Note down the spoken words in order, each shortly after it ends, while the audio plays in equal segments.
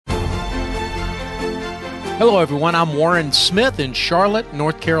Hello, everyone. I'm Warren Smith in Charlotte,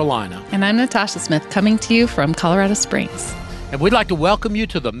 North Carolina. And I'm Natasha Smith, coming to you from Colorado Springs. And we'd like to welcome you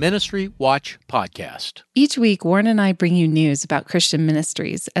to the Ministry Watch podcast. Each week, Warren and I bring you news about Christian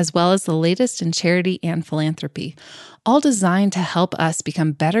ministries, as well as the latest in charity and philanthropy, all designed to help us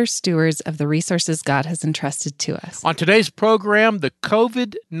become better stewards of the resources God has entrusted to us. On today's program, the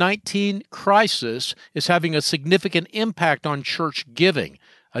COVID-19 crisis is having a significant impact on church giving.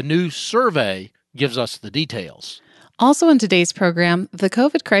 A new survey gives us the details. Also in today's program, the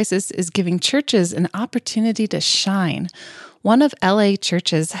COVID crisis is giving churches an opportunity to shine. One of LA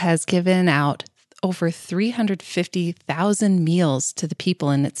churches has given out over 350,000 meals to the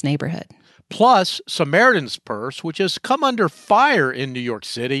people in its neighborhood. Plus, Samaritan's Purse, which has come under fire in New York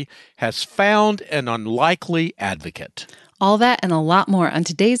City, has found an unlikely advocate. All that and a lot more on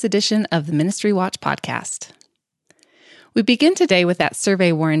today's edition of the Ministry Watch podcast. We begin today with that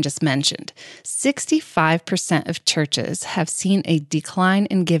survey Warren just mentioned. 65% of churches have seen a decline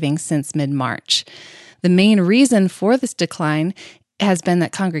in giving since mid-March. The main reason for this decline has been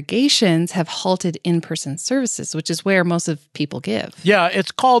that congregations have halted in-person services, which is where most of people give. Yeah,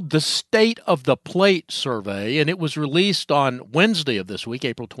 it's called the State of the Plate survey, and it was released on Wednesday of this week,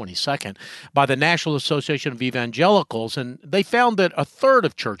 April 22nd, by the National Association of Evangelicals, and they found that a third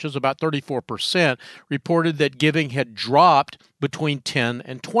of churches, about 34%, reported that giving had dropped between 10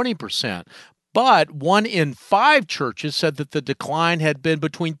 and 20%. But 1 in 5 churches said that the decline had been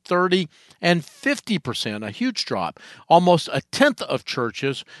between 30 and 50%, a huge drop. Almost a tenth of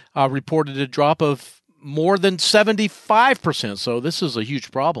churches reported a drop of more than 75%. So this is a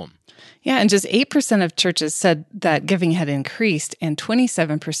huge problem. Yeah, and just 8% of churches said that giving had increased, and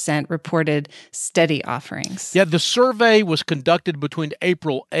 27% reported steady offerings. Yeah, the survey was conducted between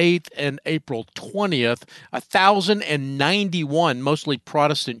April 8th and April 20th. 1,091, mostly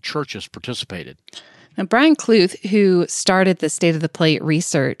Protestant churches participated. Now, Brian Kluth, who started the State of the Plate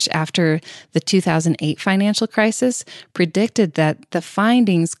research after the 2008 financial crisis, predicted that the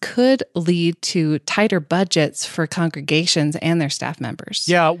findings could lead to tighter budgets for congregations and their staff members.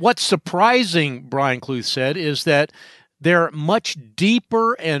 Yeah, what's surprising, Brian Kluth said, is that they're much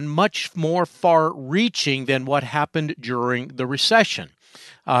deeper and much more far-reaching than what happened during the recession.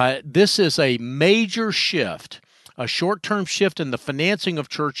 This is a major shift, a short-term shift in the financing of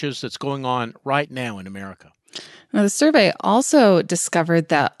churches that's going on right now in America. Now, the survey also discovered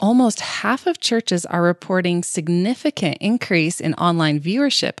that almost half of churches are reporting significant increase in online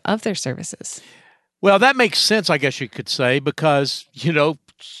viewership of their services. Well, that makes sense, I guess you could say, because,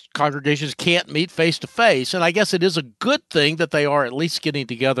 congregations can't meet face-to-face, and I guess it is a good thing that they are at least getting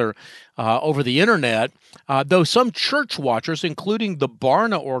together over the internet, though some church watchers, including the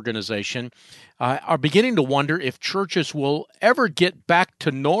Barna organization, are beginning to wonder if churches will ever get back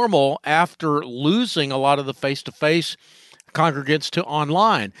to normal after losing a lot of the face-to-face congregants to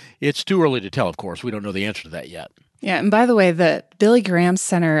online. It's too early to tell, of course. We don't know the answer to that yet. Yeah, and by the way, the Billy Graham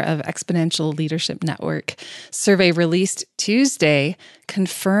Center of Exponential Leadership Network survey released Tuesday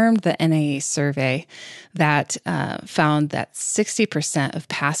confirmed the NAA survey that found that 60% of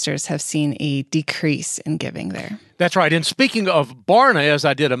pastors have seen a decrease in giving there. That's right. And speaking of Barna, as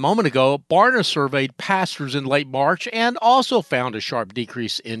I did a moment ago, Barna surveyed pastors in late March and also found a sharp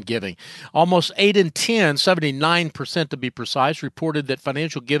decrease in giving. Almost 8 in 10, 79% to be precise, reported that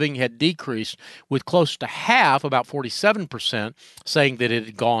financial giving had decreased, with close to half, about 47%, saying that it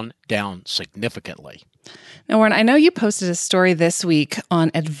had gone down significantly. Now, Warren, I know you posted a story this week on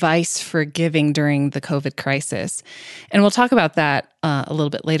advice for giving during the COVID crisis, and we'll talk about that a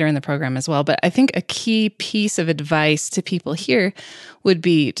little bit later in the program as well. But I think a key piece of advice to people here would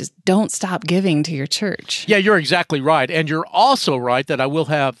be just don't stop giving to your church. Yeah, you're exactly right. And you're also right that I will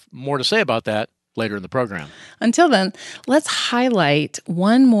have more to say about that later in the program. Until then, let's highlight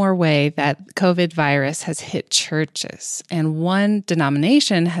one more way that COVID virus has hit churches, and one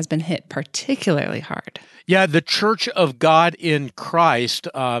denomination has been hit particularly hard. Yeah, the Church of God in Christ,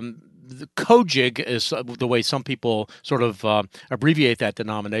 the COGIC is the way some people sort of abbreviate that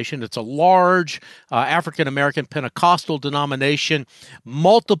denomination. It's a large African-American Pentecostal denomination.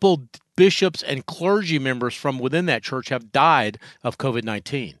 Multiple bishops and clergy members from within that church have died of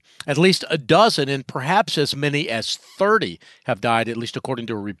COVID-19. At least a dozen and perhaps as many as 30 have died, at least according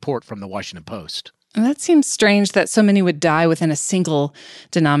to a report from the Washington Post. And that seems strange that so many would die within a single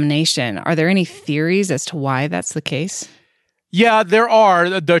denomination. Are there any theories as to why that's the case? Yeah, there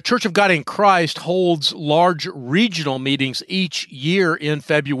are. The Church of God in Christ holds large regional meetings each year in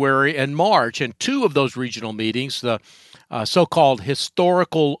February and March. And two of those regional meetings, the so-called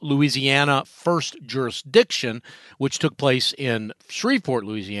Historical Louisiana First Jurisdiction, which took place in Shreveport,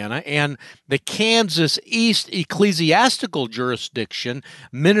 Louisiana, and the Kansas East Ecclesiastical Jurisdiction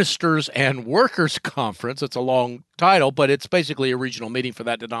Ministers and Workers Conference. It's a long title, but it's basically a regional meeting for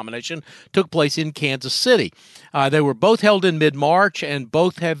that denomination, took place in Kansas City. They were both held in mid-March, and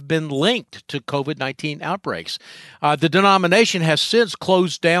both have been linked to COVID-19 outbreaks. The denomination has since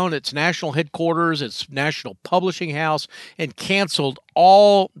closed down its national headquarters, its national publishing house, and canceled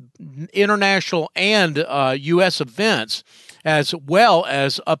all international and U.S. events, as well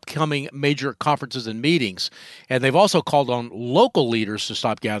as upcoming major conferences and meetings. And they've also called on local leaders to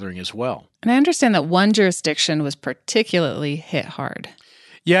stop gathering as well. And I understand that one jurisdiction was particularly hit hard.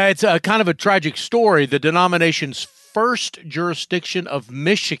 Yeah, it's a kind of a tragic story. The denomination's first jurisdiction of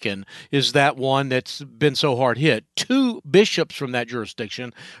Michigan is that one that's been so hard hit. Two bishops from that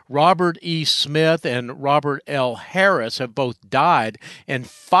jurisdiction, Robert E. Smith and Robert L. Harris, have both died, and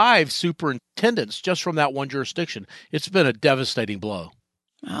 5 superintendents just from that one jurisdiction. It's been a devastating blow.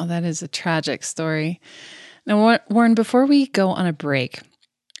 Wow, that is a tragic story. Now, Warren, before we go on a break,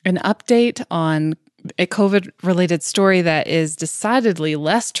 an update on a COVID-related story that is decidedly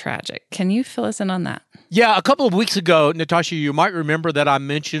less tragic. Can you fill us in on that? Yeah, a couple of weeks ago, Natasha, you might remember that I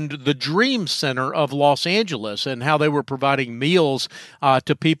mentioned the Dream Center of Los Angeles and how they were providing meals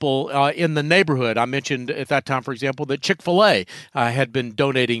to people in the neighborhood. I mentioned at that time, for example, that Chick-fil-A had been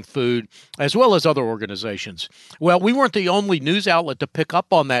donating food, as well as other organizations. Well, we weren't the only news outlet to pick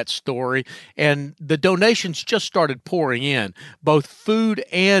up on that story, and the donations just started pouring in, both food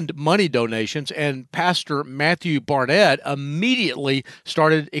and money donations, and Pastor Matthew Barnett immediately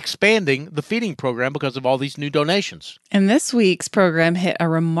started expanding the feeding program because of all these new donations. And this week's program hit a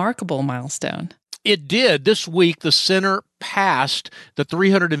remarkable milestone. It did. This week, the center passed the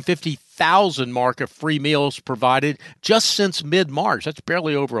 350,000 mark of free meals provided just since mid-March. That's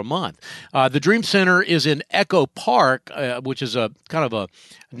barely over a month. The Dream Center is in Echo Park, which is a kind of a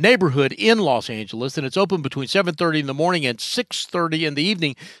neighborhood in Los Angeles, and it's open between 7:30 in the morning and 6:30 in the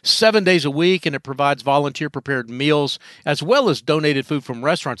evening, 7 days a week, and it provides volunteer-prepared meals as well as donated food from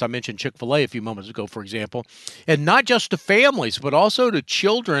restaurants. I mentioned Chick-fil-A a few moments ago, for example, and not just to families, but also to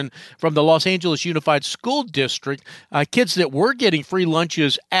children from the Los Angeles Unified School District. Kids that were getting free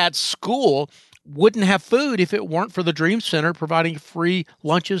lunches at school wouldn't have food if it weren't for the Dream Center providing free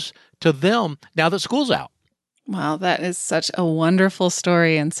lunches to them now that school's out. Wow, that is such a wonderful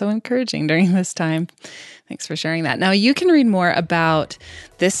story and so encouraging during this time. Thanks for sharing that. Now, you can read more about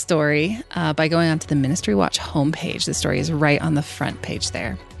this story by going onto the Ministry Watch homepage. The story is right on the front page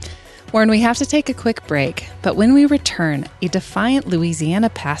there. Warren, we have to take a quick break, but when we return, a defiant Louisiana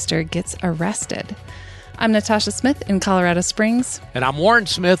pastor gets arrested. I'm Natasha Smith in Colorado Springs. And I'm Warren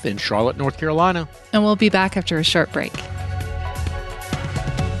Smith in Charlotte, North Carolina. And we'll be back after a short break.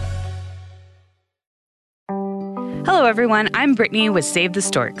 Hello, everyone. I'm Brittany with Save the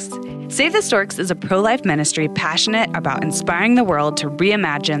Storks. Save the Storks is a pro-life ministry passionate about inspiring the world to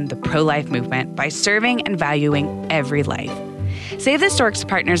reimagine the pro-life movement by serving and valuing every life. Save the Storks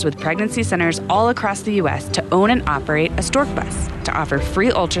partners with pregnancy centers all across the U.S. to own and operate a stork bus to offer free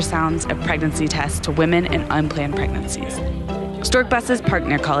ultrasounds and pregnancy tests to women in unplanned pregnancies. Stork buses park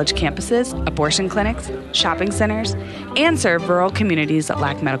near college campuses, abortion clinics, shopping centers, and serve rural communities that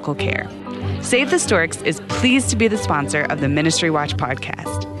lack medical care. Save the Storks is pleased to be the sponsor of the Ministry Watch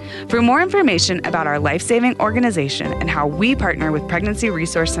podcast. For more information about our life-saving organization and how we partner with pregnancy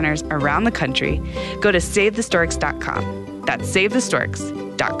resource centers around the country, go to SaveTheStorks.com. That's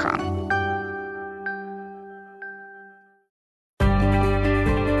SaveTheStorks.com.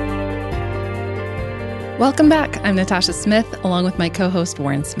 Welcome back. I'm Natasha Smith, along with my co-host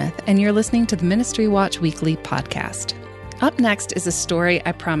Warren Smith, and you're listening to the Ministry Watch Weekly podcast. Up next is a story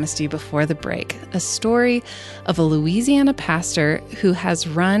I promised you before the break, a story of a Louisiana pastor who has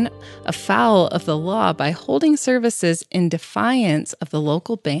run afoul of the law by holding services in defiance of the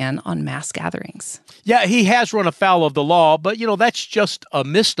local ban on mass gatherings. Yeah, he has run afoul of the law, but, that's just a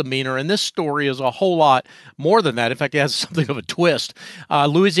misdemeanor, and this story is a whole lot more than that. In fact, it has something of a twist.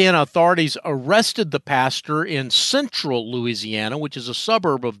 Louisiana authorities arrested the pastor in central Louisiana, which is a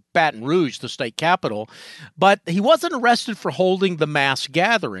suburb of Baton Rouge, the state capital, but he wasn't arrested for holding the mass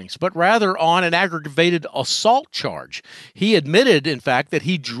gatherings, but rather on an aggravated assault charge. He admitted, in fact, that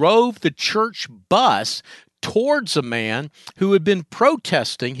he drove the church bus towards a man who had been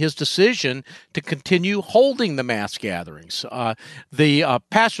protesting his decision to continue holding the mass gatherings. The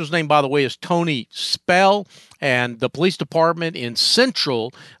pastor's name, by the way, is Tony Spell, and the police department in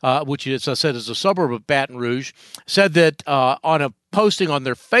Central, which, as I said, is a suburb of Baton Rouge, said that on a posting on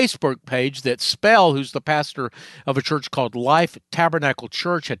their Facebook page that Spell, who's the pastor of a church called Life Tabernacle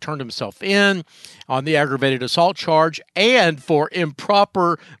Church, had turned himself in on the aggravated assault charge and for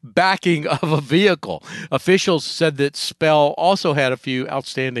improper backing of a vehicle. Officials said that Spell also had a few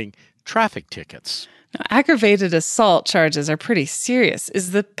outstanding traffic tickets. Now, aggravated assault charges are pretty serious.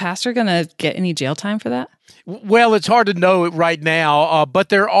 Is the pastor going to get any jail time for that? Well, it's hard to know right now, but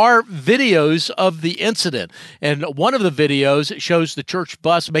there are videos of the incident. And one of the videos shows the church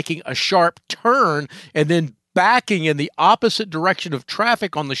bus making a sharp turn and then backing in the opposite direction of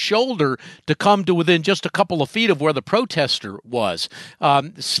traffic on the shoulder to come to within just a couple of feet of where the protester was.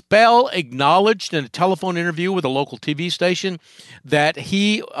 Spell acknowledged in a telephone interview with a local TV station that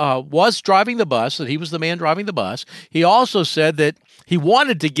he was driving the bus, that he was the man driving the bus. He also said that he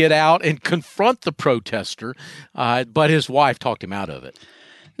wanted to get out and confront the protester, but his wife talked him out of it.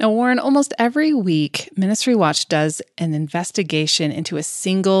 Now, Warren, almost every week, Ministry Watch does an investigation into a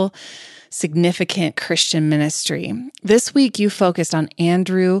single significant Christian ministry. This week, you focused on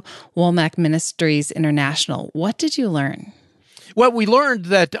Andrew Wommack Ministries International. What did you learn? Well, we learned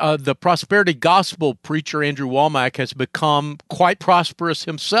that the prosperity gospel preacher Andrew Wommack has become quite prosperous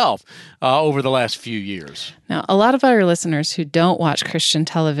himself over the last few years. Now, a lot of our listeners who don't watch Christian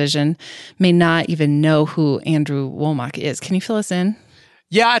television may not even know who Andrew Wommack is. Can you fill us in?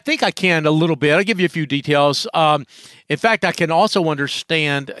 Yeah, I think I can a little bit. I'll give you a few details. In fact, I can also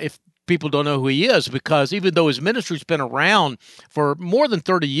understand if people don't know who he is, because even though his ministry's been around for more than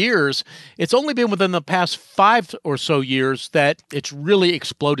 30 years, it's only been within the past 5 or so years that it's really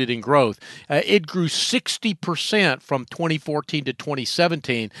exploded in growth. It grew 60% from 2014 to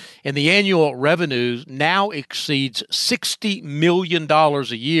 2017, and the annual revenue now exceeds $60 million a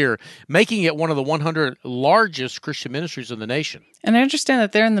year, making it one of the 100 largest Christian ministries in the nation. And I understand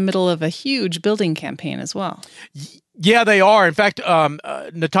that they're in the middle of a huge building campaign as well. Yeah, they are. In fact,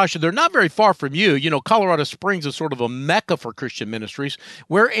 Natasha, they're not very far from you. You know, Colorado Springs is sort of a mecca for Christian ministries.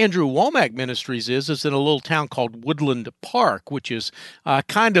 Where Andrew Wommack Ministries is in a little town called Woodland Park, which is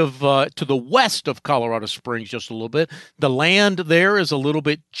kind of to the west of Colorado Springs just a little bit. The land there is a little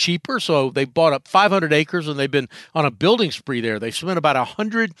bit cheaper, so they bought up 500 acres, and they've been on a building spree there. They've spent about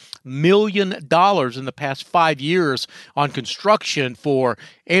 $100 million in the past 5 years on construction for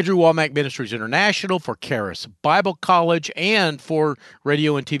Andrew Wommack Ministries International, for Charis Bible College, and for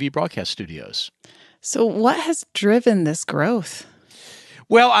radio and TV broadcast studios. So what has driven this growth?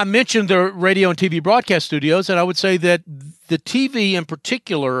 Well, I mentioned the radio and TV broadcast studios, and I would say that the TV in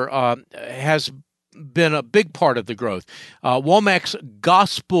particular has been a big part of the growth. Wommack's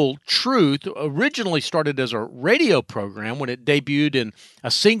Gospel Truth originally started as a radio program when it debuted in a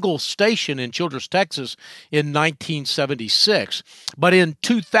single station in Childress, Texas in 1976. But in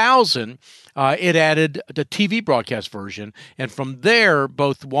 2000, it added the TV broadcast version, and from there,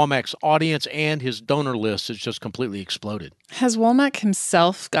 both Wommack's audience and his donor list has just completely exploded. Has Wommack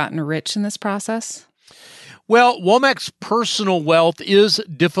himself gotten rich in this process? Well, Wommack's personal wealth is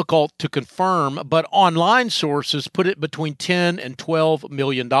difficult to confirm, but online sources put it between $10 and $12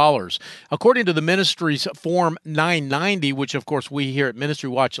 million. According to the ministry's Form 990, which of course we here at Ministry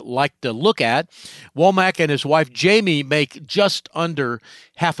Watch like to look at, Wommack and his wife Jamie make just under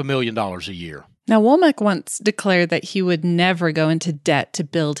 $500,000 a year. Now, Wommack once declared that he would never go into debt to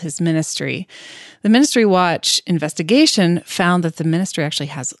build his ministry. The Ministry Watch investigation found that the ministry actually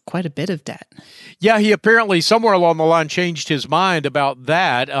has quite a bit of debt. Yeah, he apparently somewhere along the line changed his mind about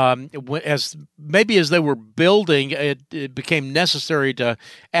that. As they were building, it became necessary to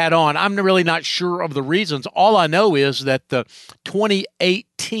add on. I'm really not sure of the reasons. All I know is that the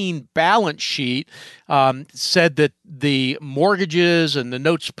 2018 balance sheet said that the mortgages and the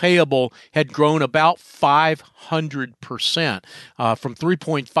notes payable had grown about 500%, from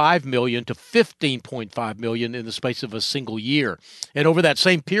 $3.5 million to $15.5 million in the space of a single year. And over that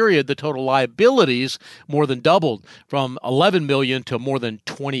same period, the total liabilities more than doubled, from $11 million to more than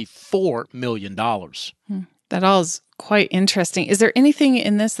 $24 million. That all is quite interesting. Is there anything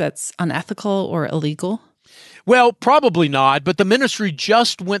in this that's unethical or illegal? Well, probably not, but the ministry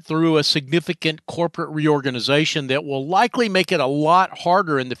just went through a significant corporate reorganization that will likely make it a lot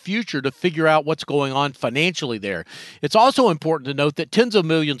harder in the future to figure out what's going on financially there. It's also important to note that tens of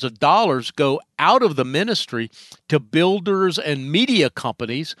millions of dollars go out of the ministry to builders and media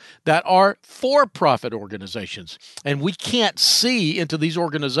companies that are for-profit organizations, and we can't see into these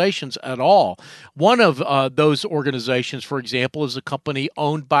organizations at all. One of those organizations, for example, is a company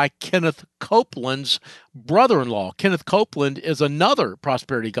owned by Kenneth Copeland's brother-in-law. Kenneth Copeland is another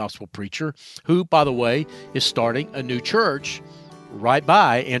prosperity gospel preacher who, by the way, is starting a new church right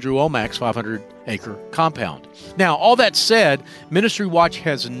by Andrew Wommack's 500-acre compound. Now, all that said, Ministry Watch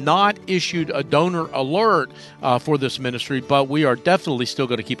has not issued a donor alert for this ministry, but we are definitely still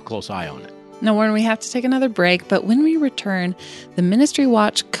going to keep a close eye on it. Now, Warren, we have to take another break, but when we return, the Ministry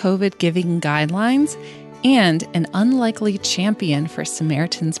Watch COVID giving guidelines and an unlikely champion for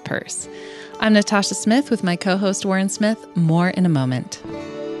Samaritan's Purse. I'm Natasha Smith with my co-host Warren Smith. More in a moment.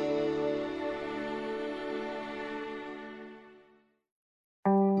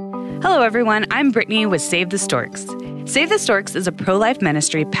 Hello, everyone. I'm Brittany with Save the Storks. Save the Storks is a pro-life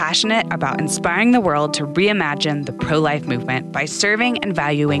ministry passionate about inspiring the world to reimagine the pro-life movement by serving and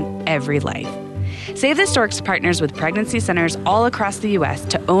valuing every life. Save the Storks partners with pregnancy centers all across the U.S.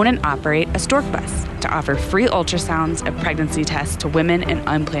 to own and operate a stork bus to offer free ultrasounds and pregnancy tests to women in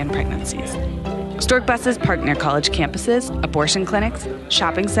unplanned pregnancies. Stork buses park near college campuses, abortion clinics,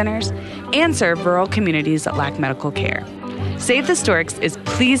 shopping centers, and serve rural communities that lack medical care. Save the Storks is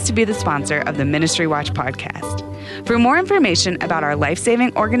pleased to be the sponsor of the Ministry Watch podcast. For more information about our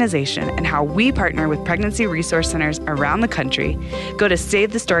life-saving organization and how we partner with pregnancy resource centers around the country, go to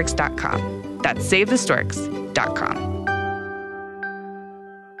SaveTheStorks.com. That's SaveTheStorks.com.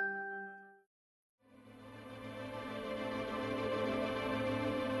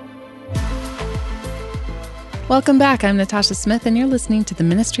 Welcome back. I'm Natasha Smith, and you're listening to the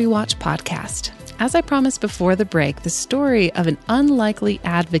Ministry Watch podcast. As I promised before the break, the story of an unlikely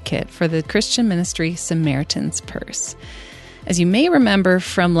advocate for the Christian ministry Samaritan's Purse. As you may remember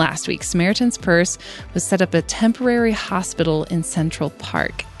from last week, Samaritan's Purse was set up a temporary hospital in Central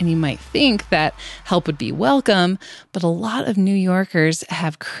Park. And you might think that help would be welcome, but a lot of New Yorkers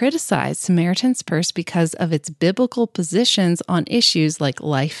have criticized Samaritan's Purse because of its biblical positions on issues like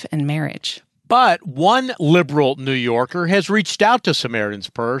life and marriage. But one liberal New Yorker has reached out to Samaritan's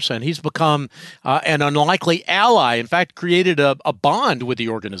Purse, and he's become an unlikely ally. In fact, created a bond with the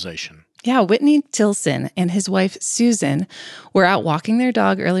organization. Yeah, Whitney Tilson and his wife, Susan, were out walking their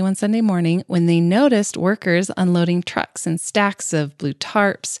dog early one Sunday morning when they noticed workers unloading trucks and stacks of blue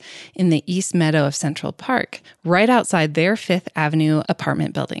tarps in the East Meadow of Central Park, right outside their Fifth Avenue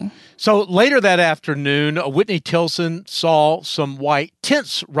apartment building. So later that afternoon, Whitney Tilson saw some white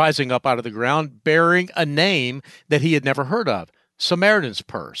tents rising up out of the ground bearing a name that he had never heard of. Samaritan's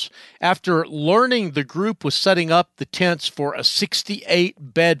Purse. After learning the group was setting up the tents for a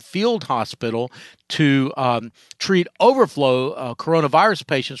 68-bed field hospital to treat overflow coronavirus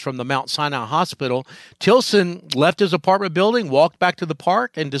patients from the Mount Sinai Hospital, Tilson left his apartment building, walked back to the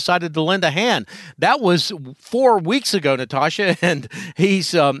park, and decided to lend a hand. That was 4 weeks ago, Natasha, and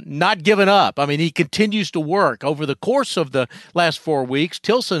he's not given up. I mean, he continues to work. Over the course of the last 4 weeks,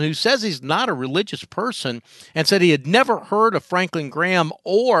 Tilson, who says he's not a religious person and said he had never heard of Franklin Graham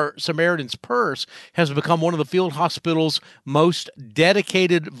or Samaritan's Purse, has become one of the field hospital's most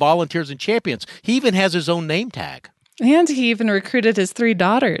dedicated volunteers and champions. He even has his own name tag. And he even recruited his 3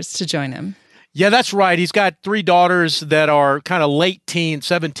 daughters to join him. Yeah, that's right. He's got 3 daughters that are kind of late teens,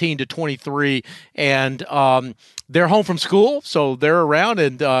 17 to 23, and they're home from school, so they're around,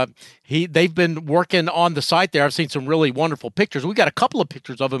 and they've been working on the site there. I've seen some really wonderful pictures. We got a couple of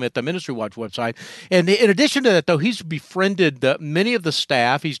pictures of him at the Ministry Watch website. And in addition to that, though, he's befriended many of the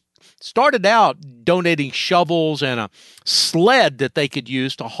staff. He's started out donating shovels and a sled that they could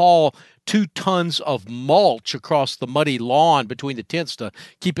use to haul 2 tons of mulch across the muddy lawn between the tents to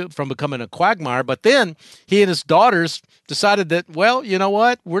keep it from becoming a quagmire. But then he and his daughters decided that, well, you know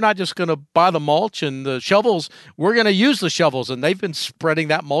what? We're not just going to buy the mulch and the shovels. We're going to use the shovels. And they've been spreading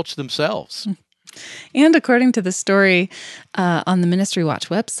that mulch themselves. And according to the story on the Ministry Watch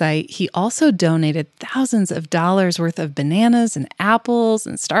website, he also donated thousands of dollars worth of bananas and apples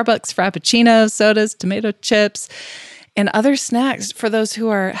and Starbucks Frappuccinos, sodas, tomato chips, and other snacks for those who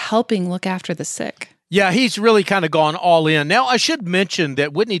are helping look after the sick. Yeah, he's really kind of gone all in. Now, I should mention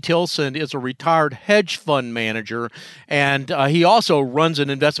that Whitney Tilson is a retired hedge fund manager, and he also runs an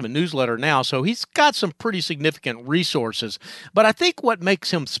investment newsletter now, so he's got some pretty significant resources. But I think what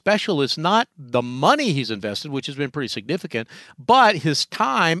makes him special is not the money he's invested, which has been pretty significant, but his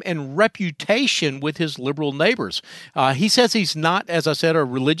time and reputation with his liberal neighbors. He says he's not, as I said, a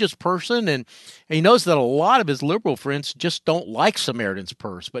religious person, and he knows that a lot of his liberal friends just don't like Samaritan's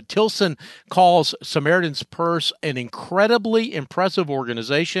Purse. But Tilson calls Samaritan's Purse an incredibly impressive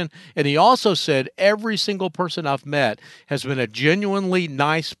organization, and he also said every single person I've met has been a genuinely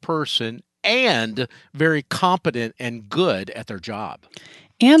nice person and very competent and good at their job.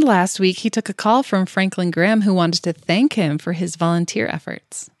 And last week, he took a call from Franklin Graham, who wanted to thank him for his volunteer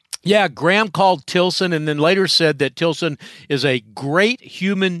efforts. Yeah, Graham called Tilson and then later said that Tilson is a great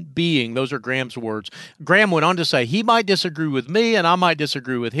human being. Those are Graham's words. Graham went on to say, he might disagree with me and I might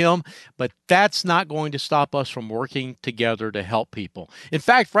disagree with him, but that's not going to stop us from working together to help people. In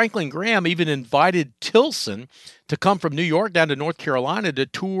fact, Franklin Graham even invited Tilson to come from New York down to North Carolina to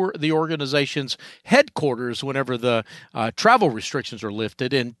tour the organization's headquarters whenever the travel restrictions are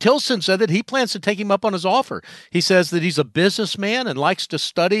lifted. And Tilson said that he plans to take him up on his offer. He says that he's a businessman and likes to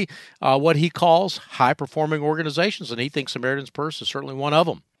study what he calls high-performing organizations, and he thinks Samaritan's Purse is certainly one of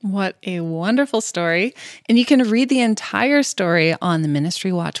them. What a wonderful story. And you can read the entire story on the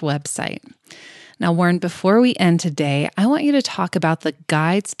Ministry Watch website. Now, Warren, before we end today, I want you to talk about the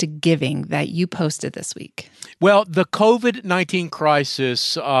guides to giving that you posted this week. Well, the COVID-19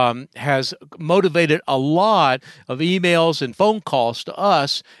 crisis has motivated a lot of emails and phone calls to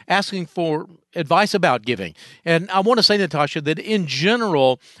us asking for advice about giving. And I want to say, Natasha, that in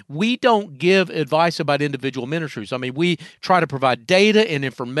general, we don't give advice about individual ministries. I mean, we try to provide data and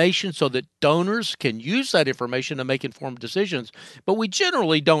information so that donors can use that information to make informed decisions. But we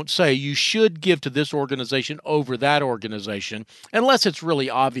generally don't say you should give to this organization over that organization, unless it's really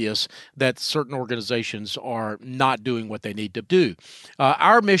obvious that certain organizations are not doing what they need to do.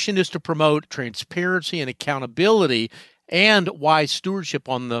 Our mission is to promote transparency and accountability and wise stewardship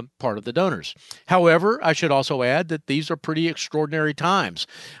on the part of the donors. However, I should also add that these are pretty extraordinary times.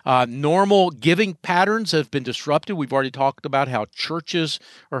 Normal giving patterns have been disrupted. We've already talked about how churches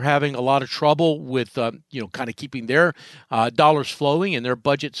are having a lot of trouble with, kind of keeping their dollars flowing and their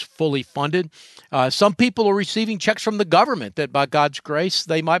budgets fully funded. Some people are receiving checks from the government that, by God's grace,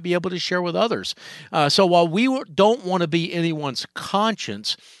 they might be able to share with others. So while we don't want to be anyone's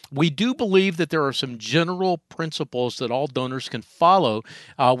conscience, we do believe that there are some general principles that all donors can follow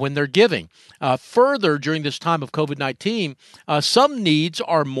when they're giving. Further, during this time of COVID-19, some needs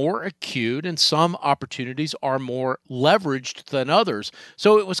are more acute and some opportunities are more leveraged than others.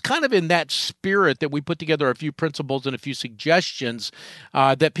 So it was kind of in that spirit that we put together a few principles and a few suggestions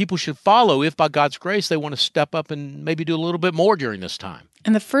that people should follow if, by God's grace, they want to step up and maybe do a little bit more during this time.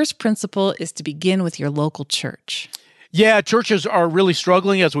 And the first principle is to begin with your local church. Yeah, churches are really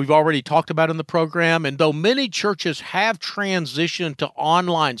struggling, as we've already talked about in the program. And though many churches have transitioned to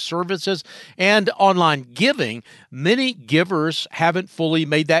online services and online giving, many givers haven't fully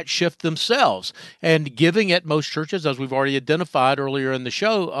made that shift themselves. And giving at most churches, as we've already identified earlier in the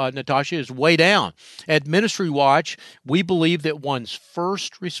show, Natasha, is way down. At Ministry Watch, we believe that one's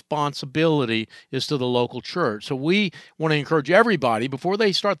first responsibility is to the local church. So we want to encourage everybody, before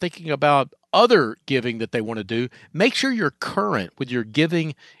they start thinking about other giving that they want to do, make sure you're current with your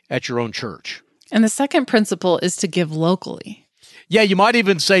giving at your own church. And the second principle is to give locally. Yeah, you might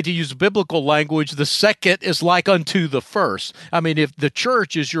even say, to use biblical language, the second is like unto the first. I mean, if the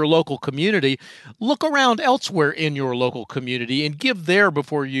church is your local community, look around elsewhere in your local community and give there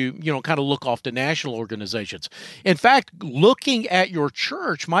before you kind of look off to national organizations. In fact, looking at your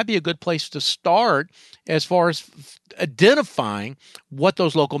church might be a good place to start as far as identifying what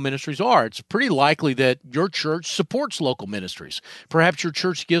those local ministries are. It's pretty likely that your church supports local ministries. Perhaps your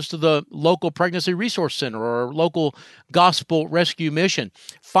church gives to the local pregnancy resource center or local gospel rescue mission.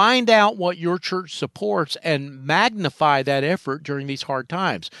 Find out what your church supports and magnify that effort during these hard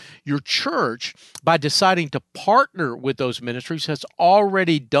times. Your church, by deciding to partner with those ministries, has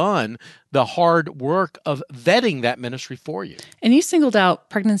already done the hard work of vetting that ministry for you. And you singled out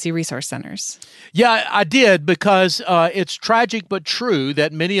pregnancy resource centers. Yeah, I did, because it's tragic but true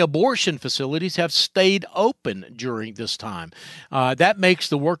that many abortion facilities have stayed open during this time. That makes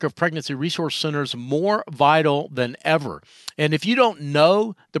the work of pregnancy resource centers more vital than ever. And if you don't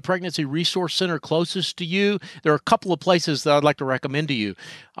know the pregnancy resource center closest to you, there are a couple of places that I'd like to recommend to you.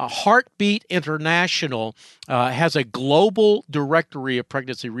 Heartbeat International has a global directory of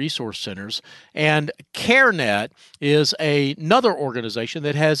pregnancy resource centers, and CareNet is another organization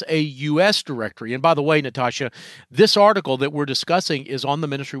that has a U.S. directory. And by the way, Natasha, this article that we're discussing is on the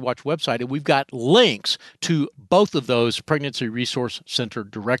Ministry Watch website, and we've got links to both of those pregnancy resource center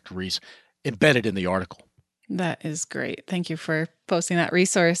directories embedded in the article. That is great. Thank you for posting that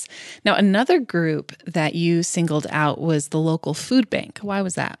resource. Now, another group that you singled out was the local food bank. Why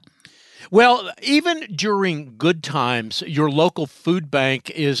was that? Well, even during good times, your local food bank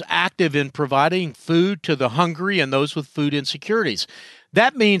is active in providing food to the hungry and those with food insecurities.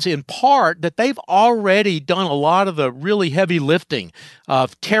 That means, in part, that they've already done a lot of the really heavy lifting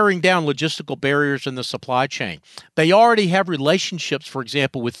of tearing down logistical barriers in the supply chain. They already have relationships, for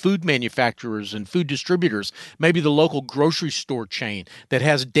example, with food manufacturers and food distributors, maybe the local grocery store chain that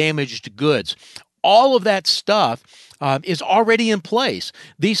has damaged goods. all of that stuff is already in place.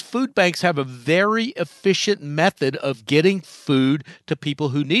 These food banks have a very efficient method of getting food to people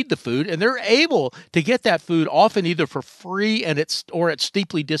who need the food, and they're able to get that food often either for free or at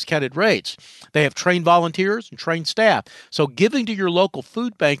steeply discounted rates. They have trained volunteers and trained staff. So giving to your local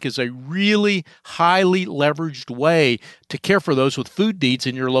food bank is a really highly leveraged way to care for those with food needs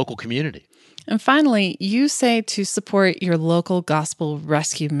in your local community. And finally, you say to support your local gospel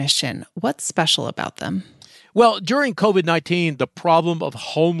rescue mission. What's special about them? Well, during COVID-19, the problem of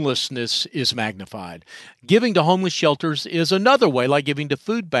homelessness is magnified. Giving to homeless shelters is another way, like giving to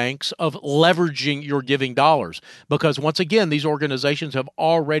food banks, of leveraging your giving dollars. Because once again, these organizations have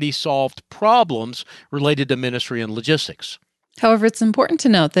already solved problems related to ministry and logistics. However, it's important to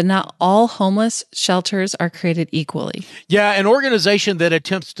note that not all homeless shelters are created equally. Yeah, an organization that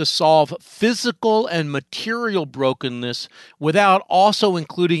attempts to solve physical and material brokenness without also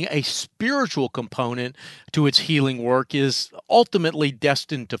including a spiritual component to its healing work is ultimately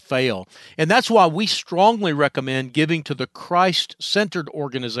destined to fail. And that's why we strongly recommend giving to the Christ-centered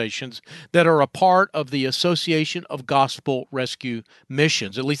organizations that are a part of the Association of Gospel Rescue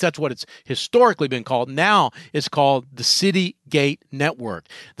Missions. At least that's what it's historically been called. Now it's called the City Gate Network.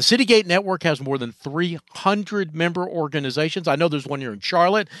 The City Gate Network has more than 300 member organizations. I know there's one here in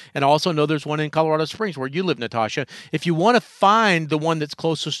Charlotte, and I also know there's one in Colorado Springs where you live, Natasha. If you want to find the one that's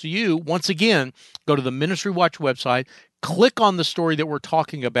closest to you, once again, go to the Ministry Watch website, click on the story that we're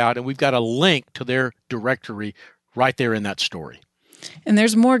talking about, and we've got a link to their directory right there in that story. And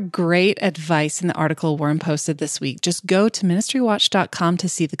there's more great advice in the article Warren posted this week. Just go to ministrywatch.com to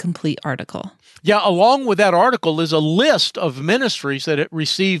see the complete article. Yeah, along with that article is a list of ministries that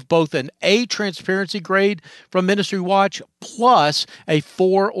receive both an A transparency grade from Ministry Watch plus a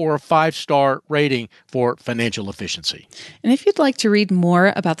 4 or a 5-star rating for financial efficiency. And if you'd like to read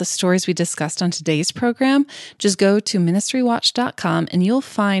more about the stories we discussed on today's program, just go to ministrywatch.com and you'll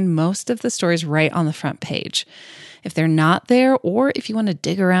find most of the stories right on the front page. If they're not there, or if you want to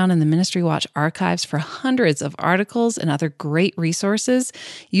dig around in the Ministry Watch archives for hundreds of articles and other great resources,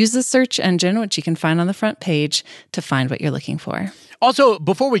 use the search engine, which you can find on the front page, to find what you're looking for. Also,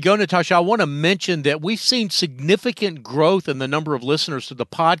 before we go, Natasha, I want to mention that we've seen significant growth in the number of listeners to the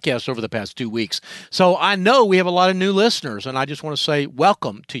podcast over the past 2 weeks. So I know we have a lot of new listeners, and I just want to say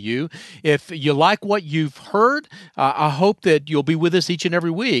welcome to you. If you like what you've heard, I hope that you'll be with us each and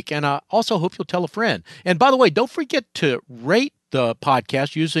every week, and I also hope you'll tell a friend. And by the way, don't forget to rate the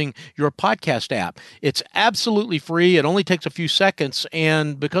podcast using your podcast app. It's absolutely free. It only takes a few seconds.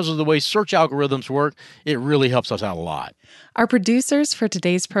 And because of the way search algorithms work, it really helps us out a lot. Our producers for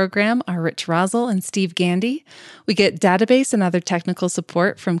today's program are Rich Rosel and Steve Gandy. We get database and other technical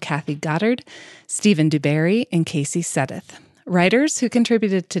support from Kathy Goddard, Stephen DuBarry, and Casey Sedeth. Writers who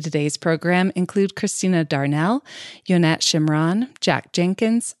contributed to today's program include Christina Darnell, Yonette Shimron, Jack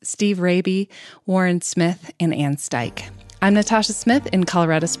Jenkins, Steve Raby, Warren Smith, and Ann Steich. I'm Natasha Smith in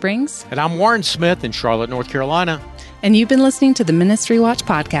Colorado Springs. And I'm Warren Smith in Charlotte, North Carolina. And you've been listening to the Ministry Watch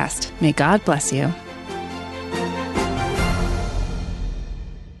podcast. May God bless you.